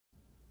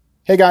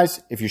Hey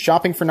guys, if you're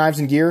shopping for knives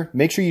and gear,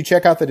 make sure you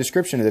check out the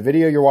description of the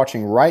video you're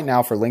watching right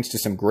now for links to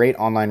some great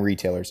online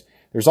retailers.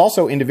 There's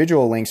also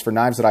individual links for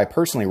knives that I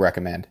personally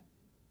recommend.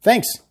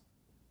 Thanks!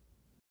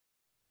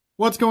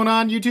 What's going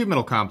on, YouTube?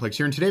 Metal Complex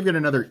here, and today I've got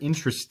another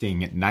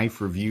interesting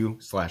knife review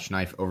 /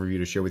 knife overview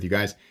to share with you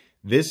guys.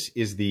 This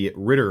is the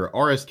Ritter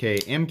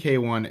RSK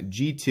MK1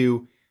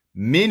 G2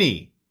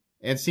 Mini.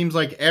 It seems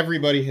like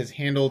everybody has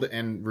handled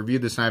and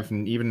reviewed this knife,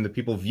 and even the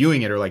people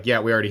viewing it are like,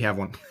 yeah, we already have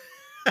one.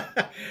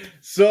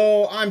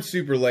 So I'm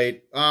super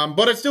late,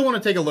 but I still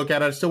want to take a look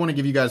at it. I still want to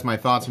give you guys my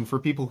thoughts, and for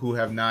people who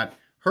have not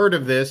heard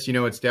of this, you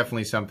know, it's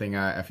definitely something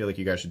I feel like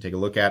you guys should take a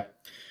look at.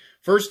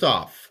 First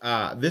off,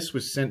 this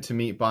was sent to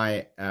me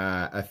by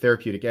a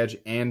Therapeutic Edge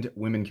and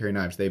Women Carry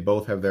Knives. They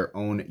both have their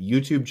own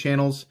YouTube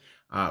channels.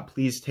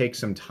 Please take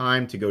some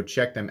time to go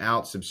check them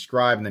out,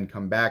 subscribe, and then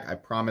come back. I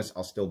promise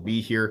I'll still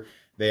be here.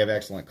 They have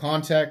excellent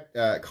content.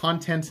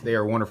 They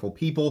are wonderful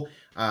people.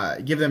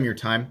 Give them your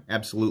time,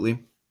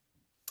 absolutely.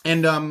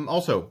 And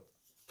also,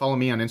 follow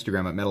me on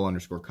Instagram at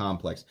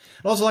metal_complex.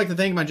 I'd also like to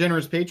thank my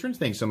generous patrons.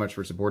 Thanks so much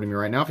for supporting me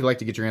right now. If you'd like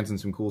to get your hands on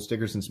some cool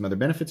stickers and some other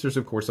benefits, there's,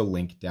 of course, a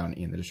link down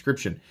in the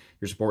description.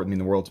 Your support would mean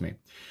the world to me.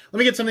 Let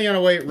me get something on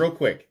the way real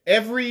quick.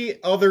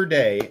 Every other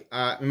day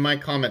in my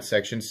comment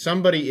section,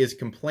 somebody is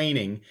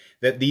complaining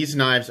that these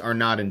knives are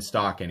not in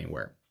stock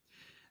anywhere.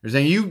 They're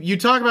saying, you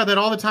talk about that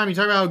all the time. You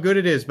talk about how good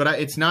it is, but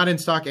it's not in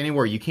stock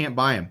anywhere. You can't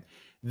buy them.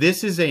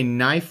 This is a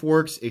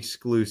KnifeWorks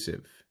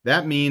exclusive.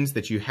 That means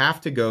that you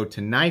have to go to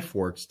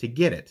KnifeWorks to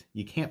get it.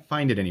 You can't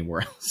find it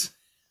anywhere else.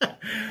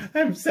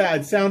 I'm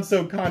sad. It sounds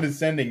so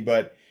condescending,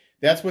 but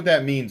that's what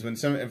that means.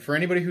 For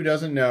anybody who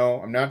doesn't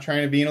know, I'm not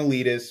trying to be an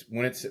elitist.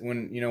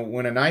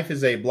 When a knife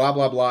is a blah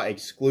blah blah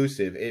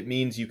exclusive, it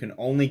means you can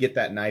only get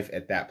that knife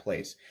at that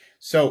place.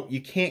 So you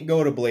can't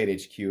go to Blade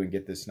HQ and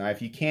get this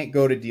knife. You can't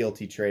go to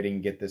DLT Trading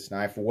and get this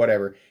knife or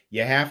whatever.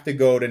 You have to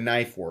go to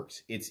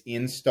KnifeWorks. It's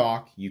in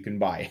stock. You can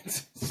buy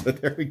it. So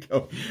there we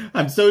go.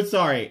 I'm so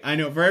sorry. I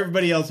know for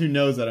everybody else who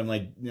knows that,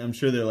 I'm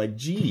sure they're like,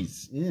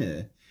 geez,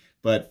 yeah.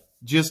 But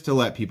just to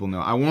let people know,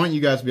 I want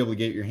you guys to be able to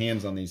get your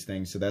hands on these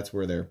things. So that's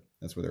where they're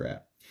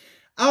at.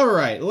 All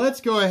right,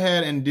 let's go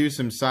ahead and do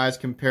some size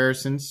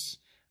comparisons.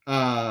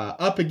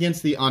 Up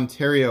against the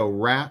Ontario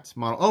Rat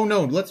model. Oh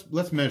no,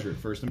 let's measure it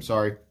first. I'm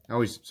sorry.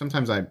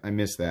 Sometimes I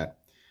miss that.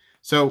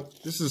 So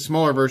this is a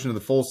smaller version of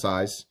the full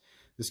size.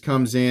 This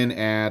comes in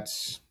at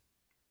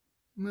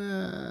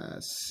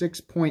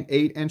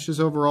 6.8 inches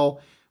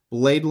overall.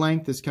 Blade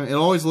length is it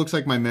always looks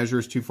like my measure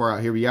is too far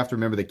out here, but you have to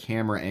remember the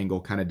camera angle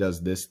kind of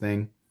does this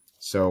thing.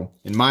 So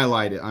in my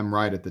light, I'm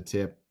right at the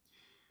tip.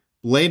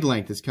 Blade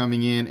length is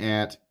coming in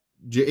at,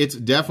 it's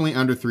definitely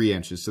under 3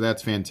 inches, so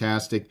that's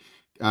fantastic.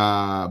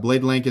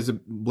 Blade length is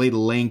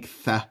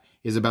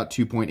about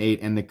 2.8,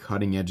 and the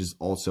cutting edge is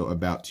also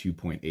about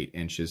 2.8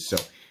 inches. So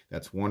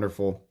that's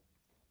wonderful.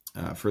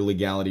 For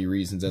legality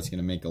reasons, that's going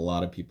to make a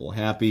lot of people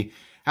happy.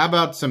 How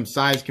about some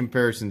size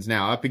comparisons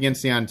now? Up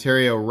against the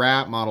Ontario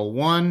Rat Model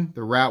 1,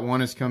 the Rat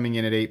 1 is coming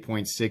in at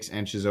 8.6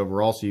 inches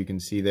overall, so you can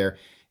see there.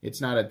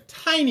 It's not a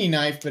tiny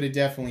knife, but it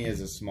definitely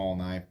is a small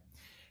knife.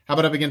 How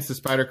about up against the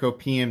Spyderco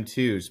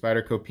PM2?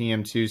 Spyderco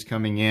PM2 is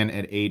coming in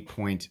at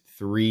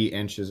 8.3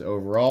 inches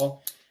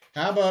overall.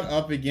 How about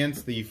up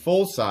against the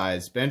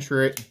full-size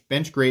Benchmade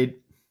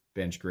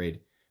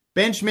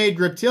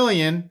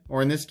Griptilian,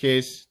 or in this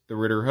case, the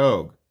Ritter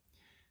Hogue?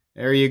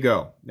 There you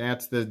go.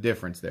 That's the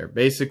difference there.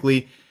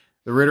 Basically,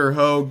 the Ritter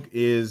Hogue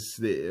is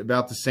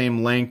about the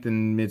same length,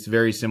 and it's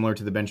very similar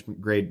to the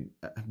Benchmade.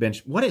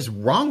 What is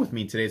wrong with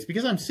me today? It's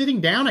because I'm sitting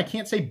down. I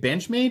can't say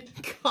Benchmade.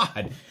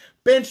 God.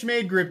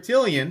 Benchmade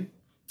Griptilian,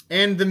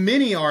 and the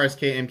mini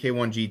RSK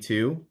MK1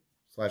 G2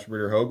 /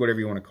 Ritter Hogue, whatever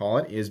you want to call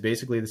it, is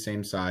basically the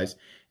same size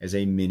as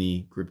a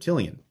mini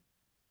Griptilian.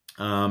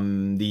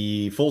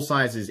 The full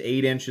size is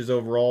 8 inches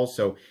overall,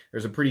 so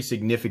there's a pretty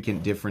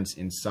significant difference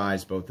in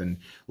size, both in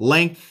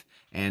length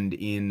and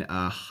in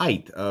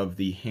height of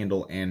the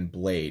handle and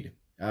blade.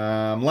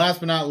 Last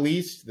but not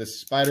least, the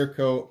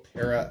Spyderco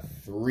Para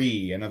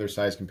 3, another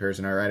size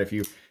comparison. All right, if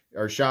you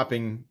are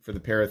shopping for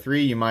the Para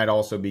 3, you might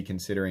also be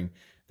considering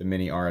the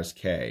mini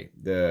RSK.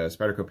 The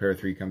Spyderco Para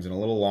 3 comes in a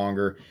little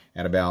longer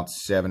at about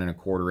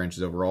 7.25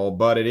 inches overall,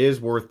 but it is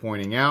worth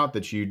pointing out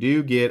that you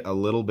do get a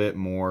little bit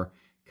more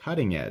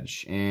cutting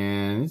edge,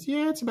 and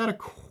it's about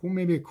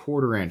maybe a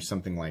 1/4 inch,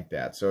 something like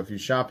that. So if you're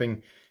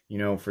shopping, you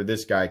know, for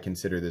this guy,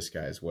 consider this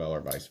guy as well,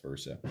 or vice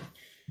versa.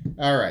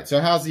 All right,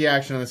 so how's the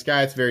action on this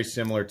guy? It's very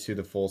similar to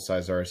the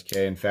full-size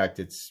RSK. In fact,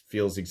 it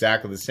feels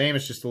exactly the same.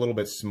 It's just a little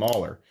bit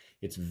smaller.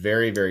 It's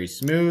very, very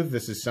smooth.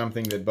 This is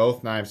something that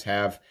both knives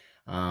have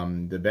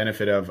the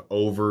benefit of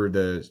over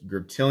the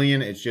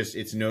Griptilian.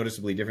 It's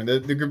noticeably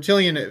different. The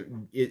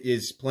Griptilian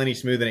is plenty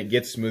smooth, and it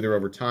gets smoother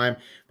over time,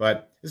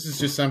 but this is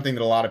just something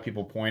that a lot of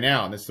people point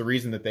out, and that's the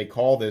reason that they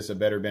call this a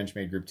better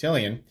Benchmade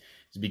Griptilian,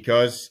 is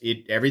because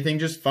everything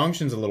just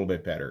functions a little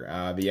bit better.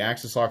 The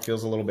axis lock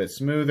feels a little bit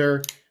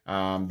smoother.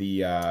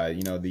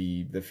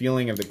 The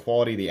feeling of the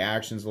quality of the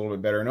action's a little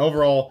bit better, and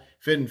overall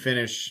fit and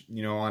finish,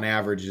 on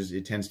average,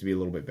 it tends to be a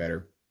little bit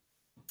better.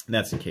 And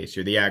that's the case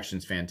here. The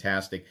action's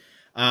fantastic.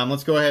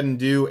 Let's go ahead and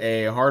do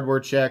a hardware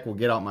check. We'll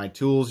get out my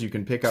tools. You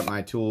can pick up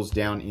my tools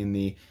down in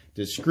the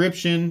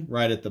description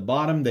right at the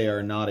bottom. They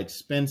are not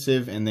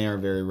expensive and they are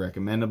very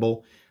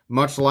recommendable.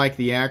 Much like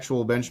the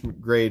actual bench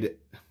grade.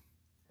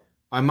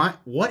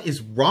 What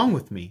is wrong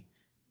with me?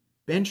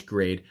 Bench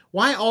grade.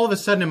 Why all of a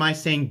sudden am I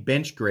saying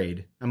bench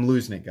grade? I'm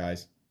losing it,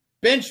 guys.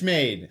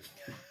 Benchmade.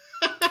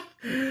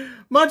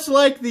 Much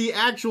like the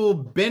actual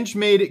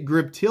Benchmade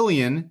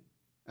Griptilian,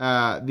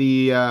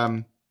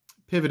 the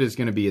pivot is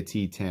going to be a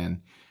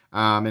T10.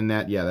 And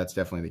that's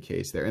definitely the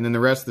case there. And then the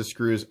rest of the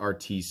screws are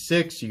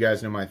T6. You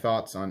guys know my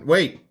thoughts on...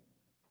 Wait!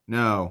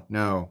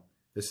 No.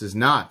 This is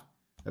not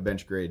a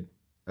Benchmade.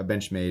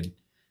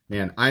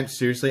 Man, I'm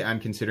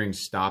considering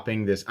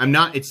stopping this. I'm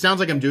not... It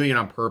sounds like I'm doing it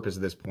on purpose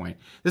at this point.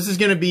 This is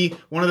going to be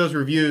one of those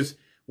reviews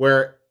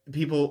where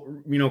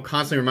people,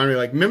 constantly remind me,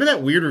 like, remember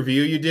that weird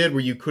review you did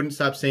where you couldn't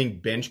stop saying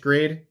bench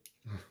grade?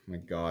 Oh, my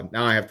God.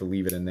 Now I have to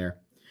leave it in there.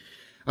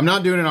 I'm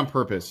not doing it on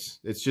purpose.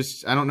 It's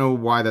just, I don't know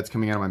why that's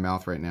coming out of my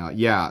mouth right now.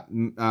 Yeah,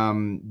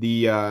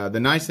 the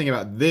nice thing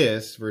about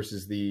this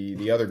versus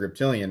the other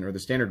Griptilian, or the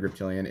standard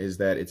Griptilian, is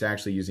that it's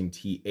actually using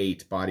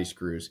T8 body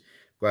screws.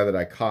 Glad that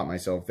I caught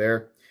myself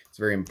there. It's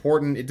very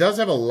important. It does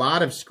have a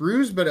lot of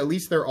screws, but at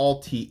least they're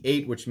all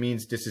T8, which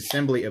means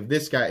disassembly of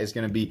this guy is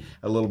going to be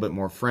a little bit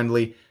more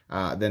friendly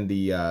than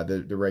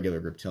the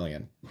regular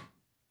Griptilian.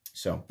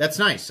 So that's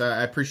nice.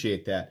 I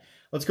appreciate that.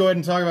 Let's go ahead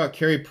and talk about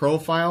carry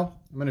profile.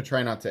 I'm going to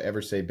try not to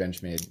ever say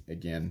Benchmade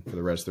again for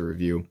the rest of the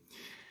review.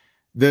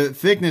 The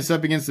thickness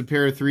up against the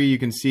Para 3, you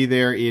can see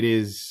there, it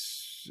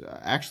is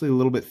actually a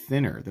little bit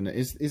thinner than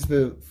is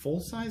the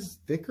full size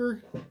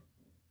thicker?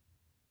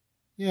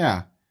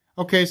 Yeah.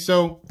 Okay,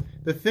 so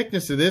the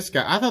thickness of this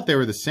guy, I thought they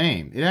were the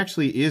same. It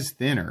actually is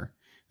thinner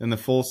than the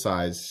full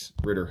size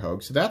Ritter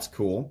Hogue, so that's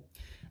cool.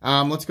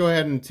 Let's go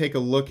ahead and take a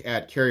look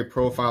at carry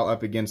profile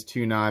up against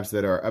two knives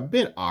that are a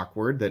bit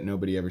awkward that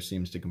nobody ever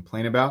seems to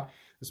complain about.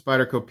 The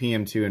Spyderco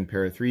PM2 and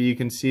Para 3, you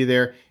can see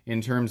there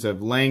in terms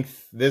of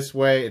length this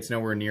way, it's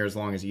nowhere near as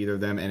long as either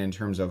of them, and in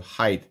terms of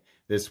height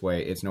this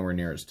way, it's nowhere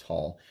near as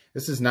tall.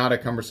 This is not a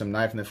cumbersome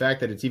knife, and the fact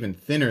that it's even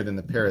thinner than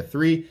the Para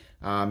 3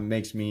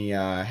 makes me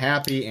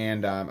happy,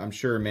 and I'm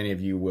sure many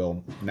of you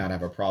will not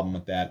have a problem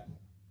with that.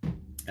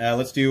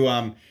 Let's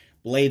do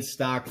blade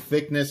stock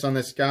thickness on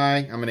this guy.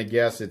 I'm going to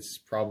guess it's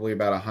probably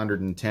about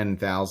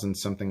 110,000,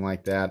 something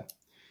like that.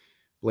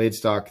 Blade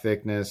stock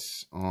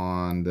thickness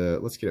on the,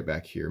 let's get it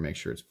back here, make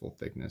sure it's full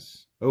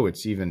thickness. Oh,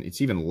 it's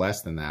even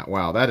less than that.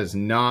 Wow, that is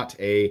not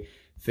a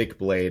thick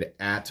blade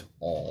at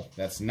all.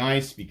 That's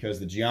nice because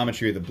the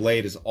geometry of the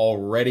blade is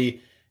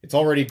already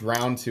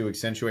ground to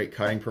accentuate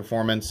cutting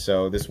performance,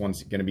 so this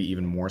one's going to be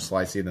even more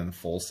slicey than the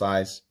full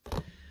size.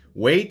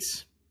 Weight,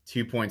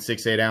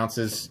 2.68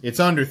 ounces. It's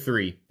under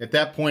 3. At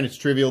that point, it's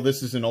trivial.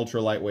 This is an ultra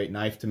lightweight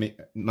knife to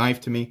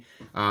me.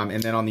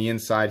 And then on the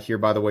inside here,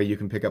 by the way, you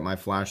can pick up my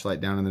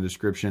flashlight down in the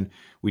description.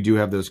 We do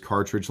have those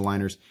cartridge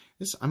liners.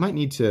 We might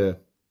need to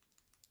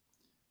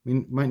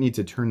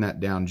turn that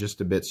down just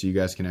a bit so you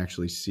guys can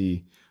actually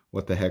see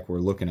what the heck we're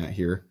looking at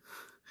here.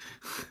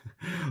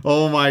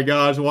 Oh my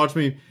gosh, watch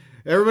me.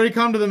 Everybody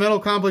come to the Metal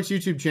Complex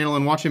YouTube channel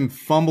and watch him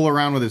fumble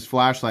around with his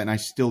flashlight, and I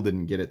still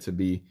didn't get it to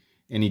be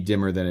any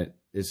dimmer than it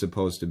is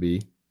supposed to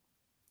be.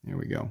 There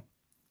we go.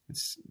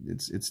 It's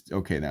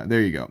okay now.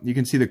 There you go. You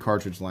can see the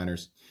cartridge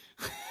liners.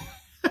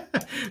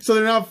 So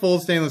they're not full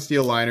stainless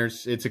steel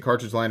liners. It's a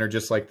cartridge liner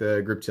just like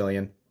the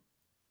Griptilian.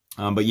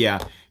 But yeah,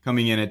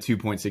 coming in at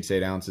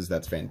 2.68 ounces,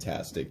 that's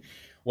fantastic.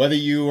 Whether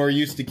you are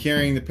used to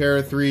carrying the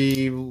Para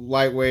 3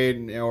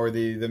 lightweight or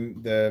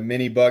the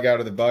mini bug out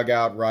or the bug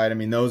out, right? I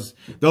mean, those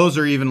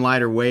are even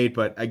lighter weight,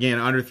 but again,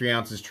 under 3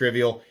 ounces,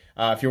 trivial.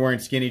 If you're wearing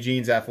skinny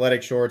jeans,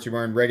 athletic shorts, you're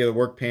wearing regular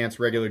work pants,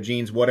 regular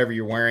jeans, whatever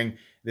you're wearing,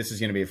 this is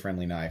going to be a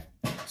friendly knife.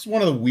 It's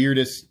one of the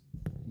weirdest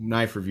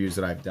knife reviews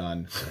that I've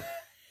done.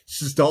 It's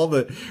just all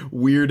the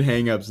weird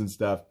hang-ups and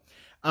stuff.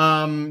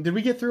 Did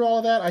we get through all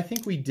of that? I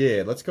think we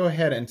did. Let's go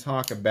ahead and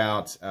talk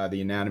about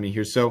the anatomy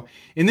here. So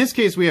in this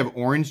case, we have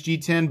orange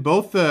G10.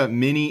 Both the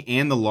mini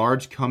and the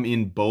large come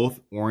in both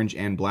orange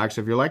and black.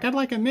 So if you're like, I'd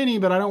like a mini,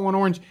 but I don't want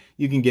orange,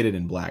 you can get it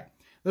in black.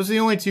 Those are the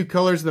only two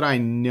colors that I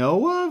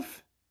know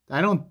of. I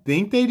don't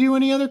think they do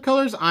any other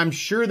colors. I'm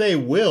sure they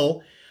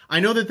will. I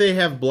know that they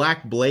have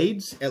black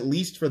blades, at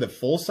least for the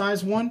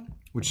full-size one,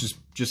 which is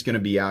just going to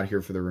be out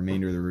here for the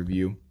remainder of the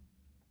review.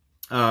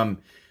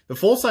 The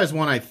full-size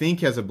one, I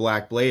think, has a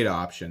black blade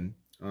option,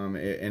 and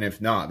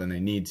if not, then they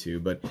need to.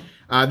 But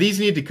these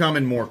need to come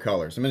in more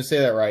colors. I'm going to say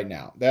that right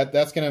now.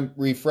 That's going to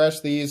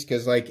refresh these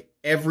because, like,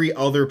 every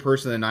other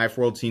person in the knife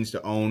world seems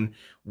to own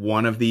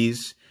one of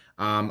these.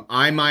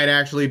 I might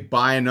actually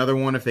buy another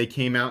one if they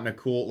came out in a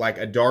cool, like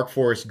a dark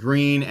forest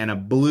green and a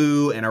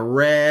blue and a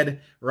red,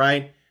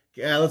 right?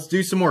 Yeah, let's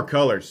do some more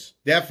colors.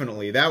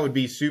 Definitely. That would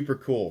be super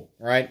cool,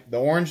 right? The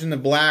orange and the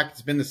black,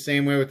 it's been the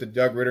same way with the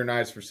Doug Ritter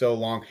knives for so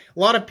long. A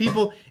lot of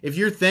people, if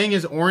your thing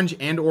is orange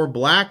and or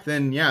black,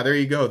 then yeah, there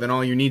you go. Then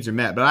all your needs are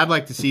met. But I'd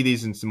like to see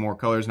these in some more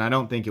colors, and I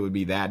don't think it would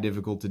be that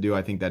difficult to do.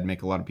 I think that'd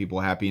make a lot of people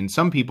happy, and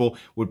some people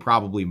would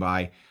probably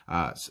buy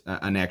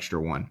an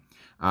extra one.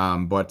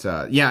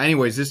 Yeah,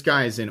 anyways, this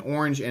guy is in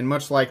orange, and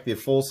much like the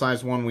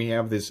full-size one, we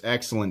have this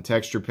excellent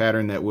texture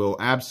pattern that will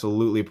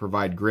absolutely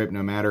provide grip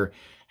no matter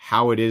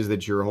how it is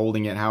that you're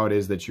holding it, how it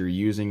is that you're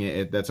using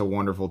it. That's a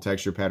wonderful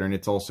texture pattern.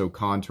 It's also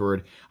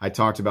contoured. I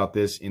talked about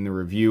this in the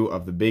review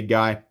of the big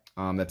guy.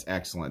 That's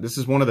excellent. This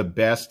is one of the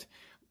best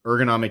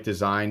ergonomic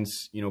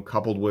designs, you know,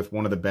 coupled with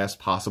one of the best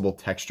possible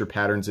texture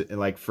patterns.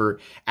 Like for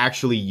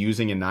actually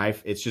using a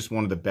knife, it's just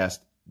one of the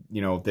best,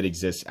 you know, that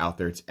exists out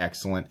there. It's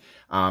excellent.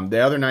 The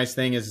other nice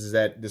thing is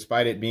that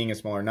despite it being a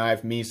smaller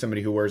knife,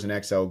 somebody who wears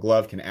an XL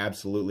glove, can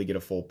absolutely get a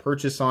full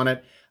purchase on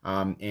it.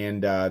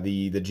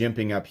 The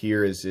jimping up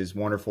here is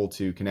wonderful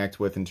to connect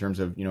with in terms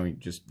of, you know,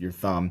 just your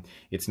thumb.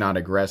 It's not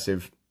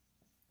aggressive.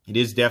 It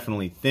is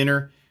definitely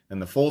thinner than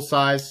the full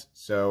size,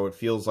 so it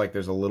feels like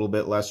there's a little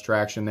bit less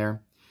traction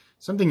there.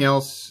 Something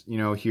else, you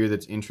know, here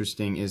that's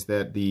interesting is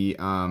that the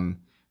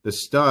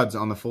studs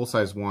on the full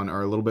size one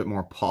are a little bit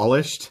more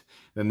polished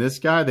than this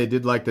guy. They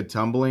did like the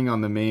tumbling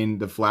on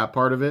the flat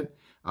part of it,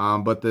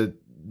 but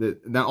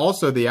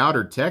also the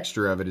outer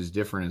texture of it is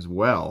different as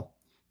well.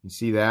 You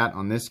see that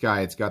on this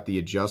guy, it's got the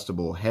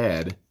adjustable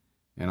head,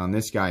 and on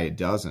this guy, it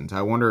doesn't.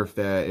 I wonder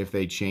if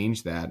they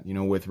changed that, you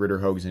know, with Ritter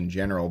Hogues in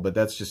general, but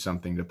that's just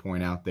something to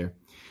point out there.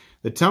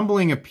 The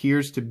tumbling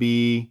appears to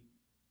be,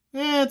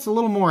 it's a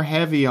little more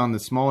heavy on the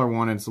smaller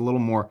one, and it's a little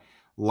more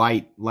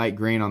light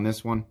grain on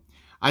this one.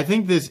 I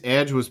think this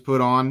edge was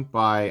put on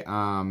by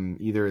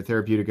either a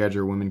Therapeutic Edge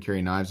or Women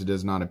Carry Knives. It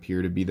does not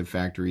appear to be the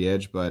factory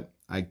edge, but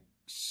I'm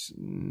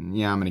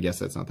going to guess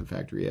that's not the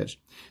factory edge.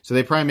 So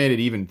they probably made it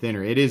even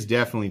thinner. It is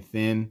definitely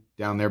thin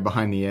down there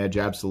behind the edge,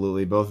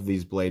 absolutely. Both of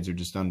these blades are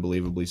just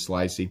unbelievably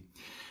slicey.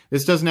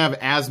 This doesn't have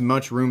as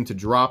much room to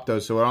drop, though,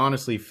 so it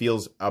honestly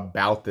feels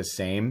about the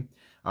same,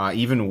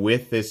 even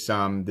with this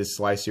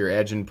slicier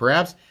edge. And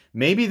perhaps,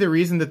 maybe the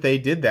reason that they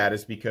did that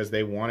is because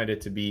they wanted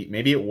it to be,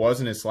 maybe it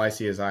wasn't as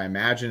slicey as I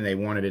imagined. They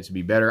wanted it to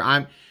be better.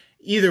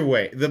 Either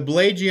way, the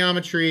blade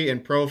geometry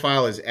and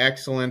profile is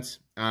excellent.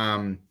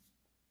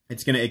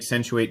 It's going to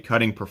accentuate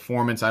cutting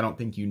performance. I don't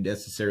think you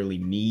necessarily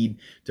need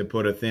to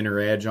put a thinner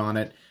edge on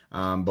it,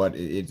 but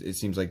it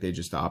seems like they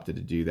just opted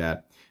to do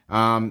that.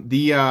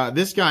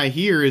 This guy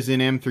here is in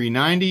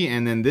M390,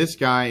 and then this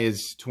guy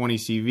is 20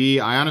 CV.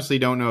 I honestly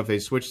don't know if they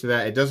switched to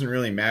that. It doesn't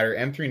really matter.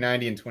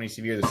 M390 and 20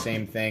 CV are the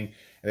same thing.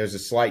 There's a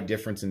slight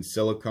difference in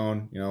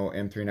silicone. You know,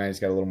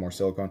 M390's got a little more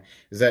silicone.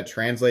 Does that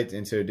translate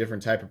into a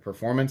different type of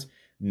performance?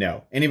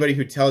 No. Anybody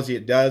who tells you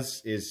it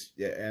does is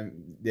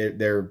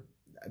they're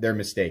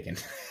mistaken.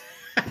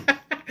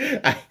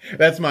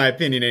 That's my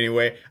opinion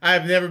anyway.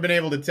 I've never been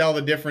able to tell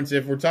the difference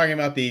if we're talking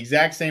about the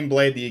exact same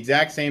blade, the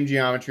exact same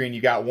geometry, and you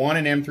got one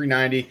in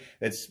M390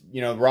 that's,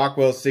 you know,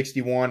 Rockwell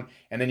 61,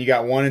 and then you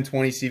got one in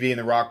 20 CV and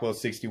the Rockwell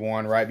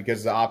 61, right?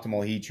 Because the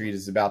optimal heat treat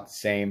is about the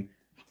same.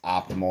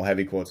 Optimal,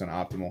 heavy quotes on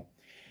optimal.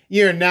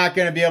 You're not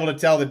going to be able to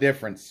tell the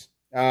difference.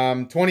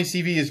 20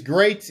 CV is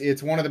great.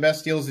 It's one of the best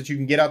steels that you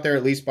can get out there,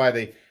 at least by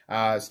the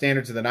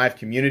standards of the knife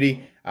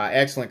community.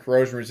 Excellent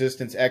corrosion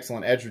resistance,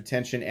 excellent edge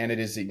retention, and it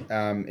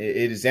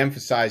is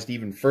emphasized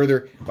even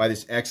further by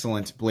this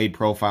excellent blade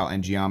profile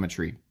and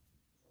geometry.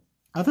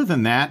 Other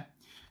than that,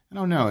 I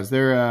don't know. Is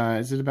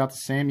it about the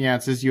same? Yeah,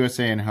 it says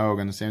USA and Hogue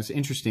on the same. It's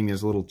interesting.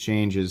 There's little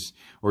changes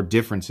or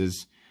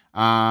differences.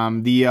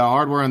 The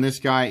hardware on this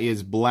guy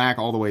is black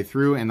all the way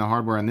through, and the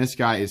hardware on this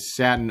guy is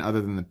satin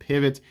other than the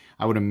pivot.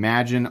 I would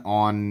imagine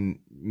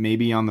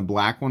maybe on the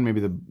black one, maybe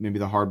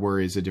the hardware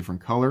is a different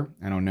color.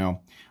 I don't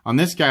know. On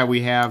this guy,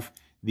 we have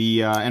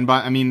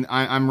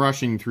I'm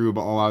rushing through a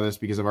lot of this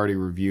because I've already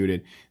reviewed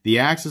it. The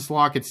axis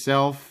lock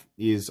itself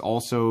is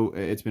also,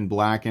 it's been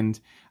blackened.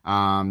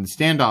 The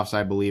standoffs,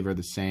 I believe, are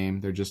the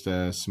same. They're just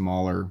a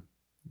smaller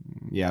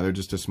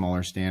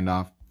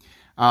standoff.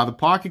 The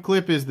pocket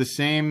clip is the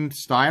same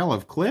style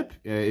of clip.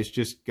 It's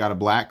just got a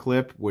black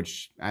clip,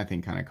 which I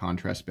think kind of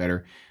contrasts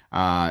better.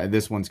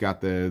 This one's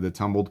got the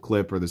tumbled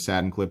clip or the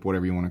satin clip,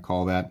 whatever you want to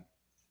call that.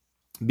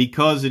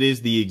 Because it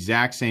is the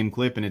exact same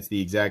clip and it's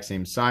the exact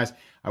same size,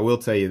 I will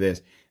tell you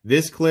this.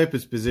 This clip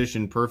is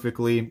positioned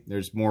perfectly.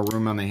 There's more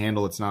room on the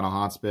handle. It's not a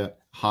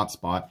hot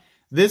spot.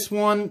 This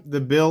one,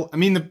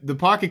 the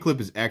pocket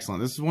clip is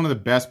excellent. This is one of the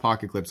best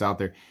pocket clips out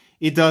there.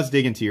 It does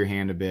dig into your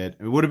hand a bit.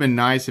 It would have been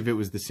nice if it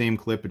was the same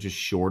clip but just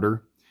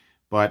shorter.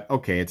 But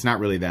okay, it's not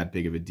really that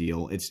big of a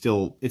deal. It's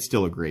still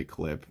a great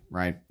clip,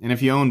 right? And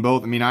if you own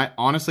both,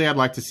 I'd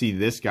like to see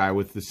this guy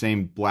with the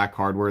same black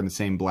hardware and the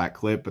same black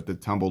clip, but the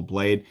tumbled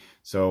blade.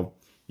 So,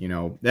 you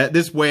know,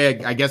 this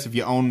way, I guess if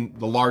you own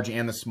the large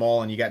and the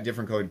small and you got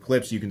different colored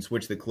clips, you can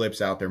switch the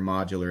clips out. They're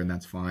modular, and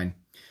that's fine.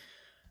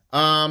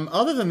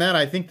 Other than that,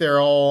 I think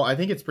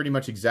it's pretty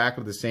much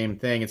exactly the same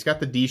thing. It's got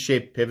the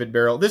D-shaped pivot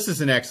barrel. This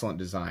is an excellent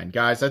design.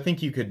 Guys, I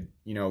think you could,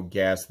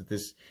 guess that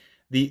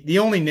The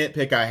only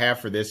nitpick I have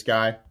for this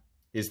guy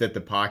is that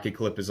the pocket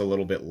clip is a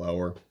little bit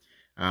lower,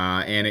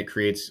 and it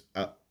creates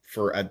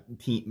for a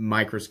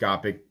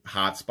microscopic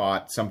hot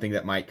spot, something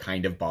that might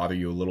kind of bother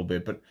you a little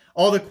bit. But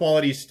all the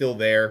quality is still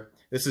there.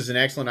 This is an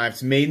excellent knife.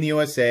 It's made in the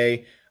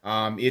USA.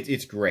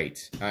 It's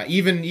great.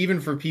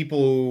 Even for people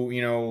who,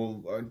 you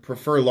know,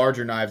 prefer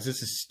larger knives,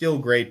 this is still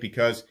great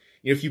because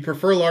if you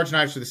prefer large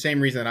knives for the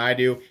same reason that I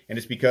do, and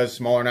it's because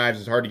smaller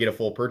knives is hard to get a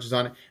full purchase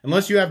on it,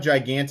 unless you have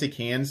gigantic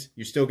hands,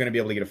 you're still going to be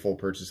able to get a full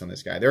purchase on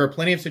this guy. There are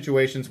plenty of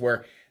situations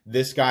where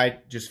this guy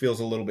just feels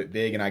a little bit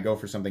big and I go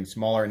for something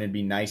smaller, and it'd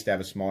be nice to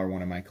have a smaller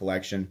one in my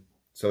collection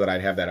so that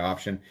I'd have that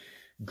option.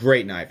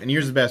 Great knife. And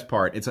here's the best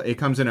part. It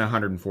comes in at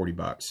 140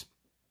 bucks.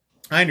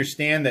 I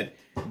understand that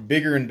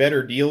bigger and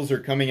better deals are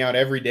coming out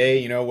every day,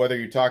 you know, whether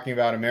you're talking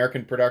about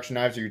American production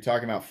knives or you're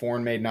talking about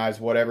foreign-made knives,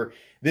 whatever.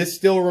 This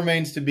still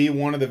remains to be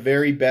one of the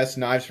very best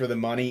knives for the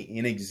money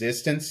in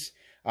existence.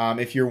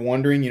 If you're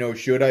wondering, you know,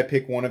 should I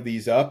pick one of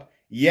these up?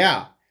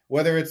 Yeah.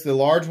 Whether it's the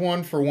large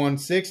one for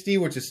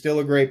 $160, which is still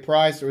a great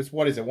price, or it's,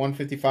 what is it,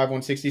 $155,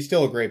 $160,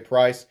 still a great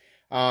price,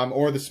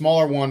 or the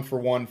smaller one for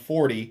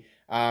 $140,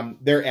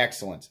 they're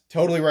excellent.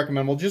 Totally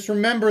recommendable. Just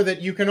remember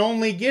that you can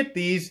only get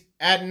these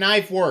at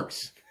Knife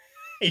Works.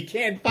 You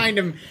can't find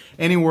them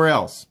anywhere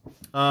else.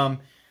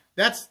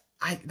 That's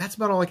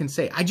about all I can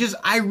say.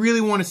 I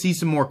really want to see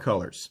some more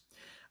colors.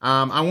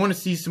 I want to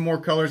see some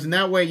more colors, and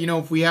that way, you know,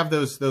 if we have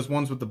those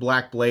ones with the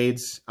black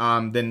blades,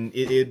 then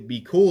it'd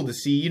be cool to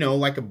see, you know,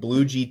 like a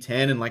blue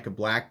G10 and like a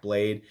black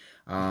blade.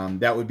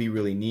 That would be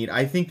really neat.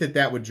 I think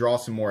that would draw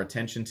some more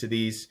attention to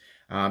these,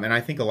 and I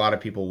think a lot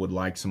of people would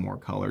like some more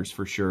colors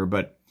for sure.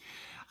 But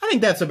I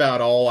think that's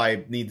about all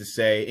I need to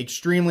say.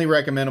 Extremely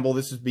recommendable.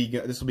 This will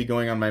be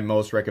going on my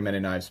most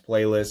recommended knives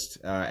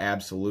playlist.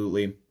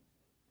 Absolutely.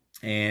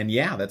 And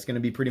yeah, that's going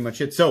to be pretty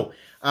much it. So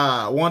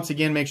once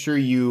again, make sure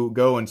you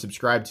go and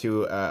subscribe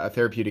to A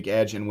Therapeutic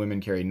Edge and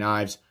Women Carry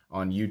Knives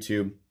on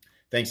YouTube.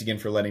 Thanks again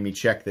for letting me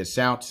check this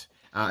out.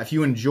 If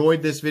you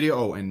enjoyed this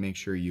video, and make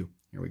sure you,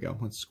 here we go.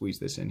 Let's squeeze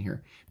this in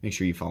here. Make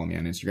sure you follow me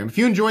on Instagram. If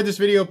you enjoyed this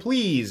video,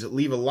 please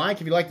leave a like.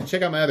 If you'd like to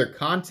check out my other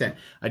content,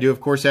 I do, of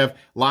course, have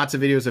lots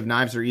of videos of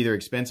knives that are either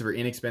expensive or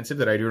inexpensive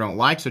that I do not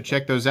like, so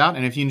check those out.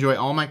 And if you enjoy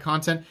all my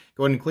content,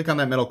 go ahead and click on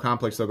that metal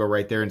complex logo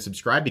right there and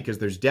subscribe, because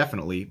there's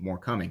definitely more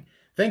coming.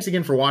 Thanks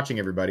again for watching,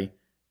 everybody,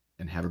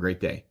 and have a great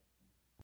day.